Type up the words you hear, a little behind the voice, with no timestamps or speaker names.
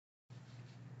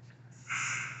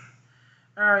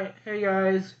Alright, hey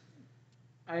guys.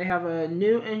 I have a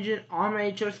new engine on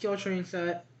my HO skill train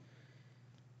set.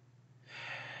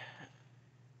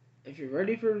 If you're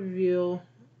ready for the reveal,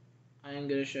 I am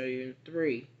going to show you in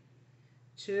 3,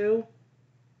 2,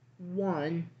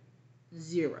 1,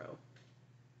 0.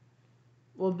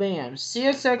 Well, bam.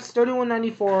 CSX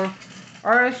 3194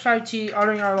 RS5T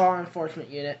honoring our law enforcement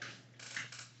unit.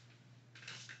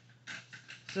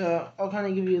 So, I'll kind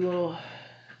of give you a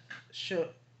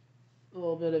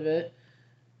little bit of it.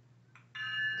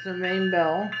 It's the main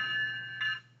bell.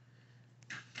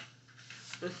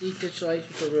 With these ditch lights,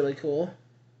 which are really cool.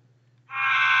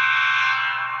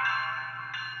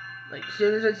 Like, as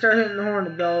soon as I start hitting the horn, the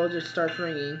bell just starts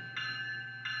ringing.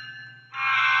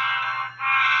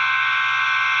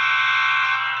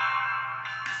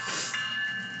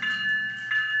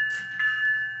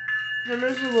 And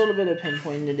there's a little bit of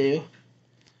pinpointing to do.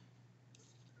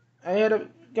 I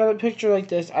got a picture like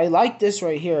this. I like this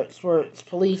right here. It's where it's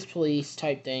police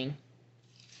type thing.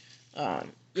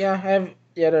 Yeah, I have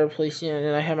the other police unit,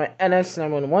 and I have my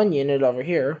NS911 unit over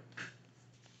here.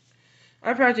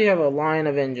 I practically have a line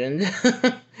of engines.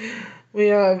 We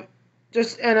have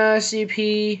just NS,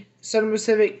 UP, Southern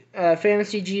Pacific,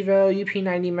 Fantasy GVO,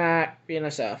 UP90 Mac,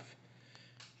 BNSF.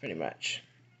 Pretty much.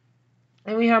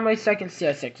 And we have my second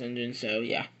CSX engine, so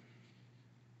yeah.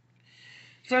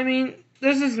 So, I mean,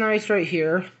 this is nice right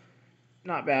here.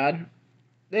 Not bad.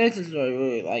 This is what I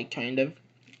really like, kind of.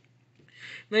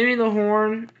 Maybe the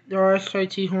horn, the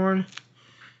RS5T horn,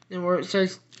 and where it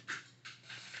says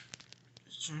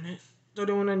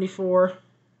 3194.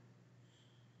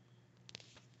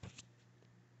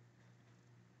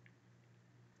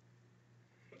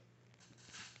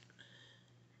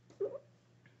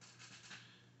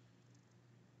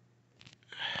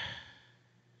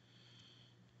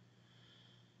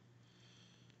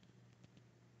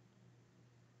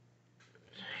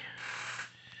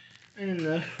 And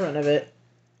the front of it,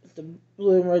 the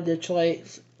blue and red ditch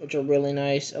lights, which are really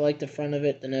nice. I like the front of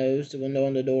it, the nose, the window,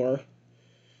 and the door.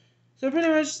 So pretty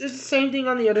much it's the same thing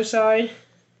on the other side.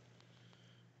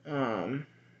 So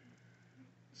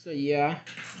yeah.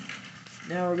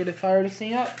 Now we're gonna fire this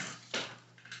thing up.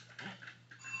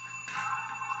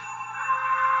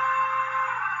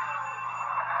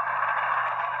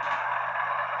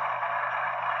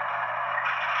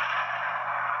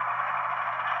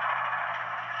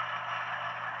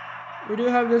 We do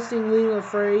have this thing leading the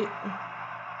freight.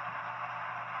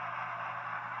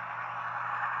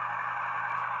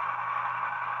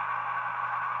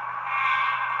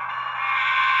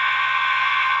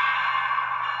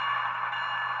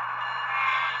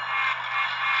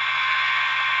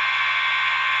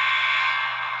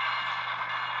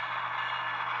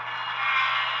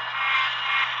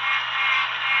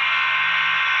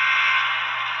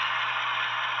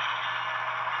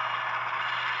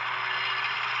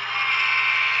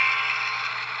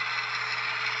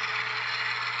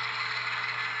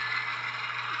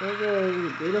 There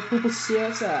goes beautiful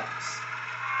CSX.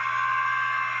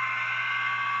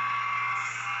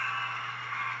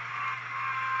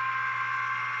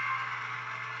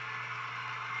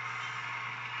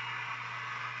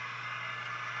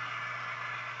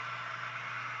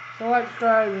 So let's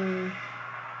drive.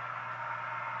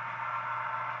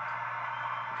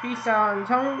 Peace out, and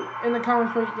tell me in the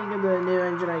comments what you think of the new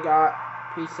engine I got.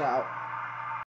 Peace out.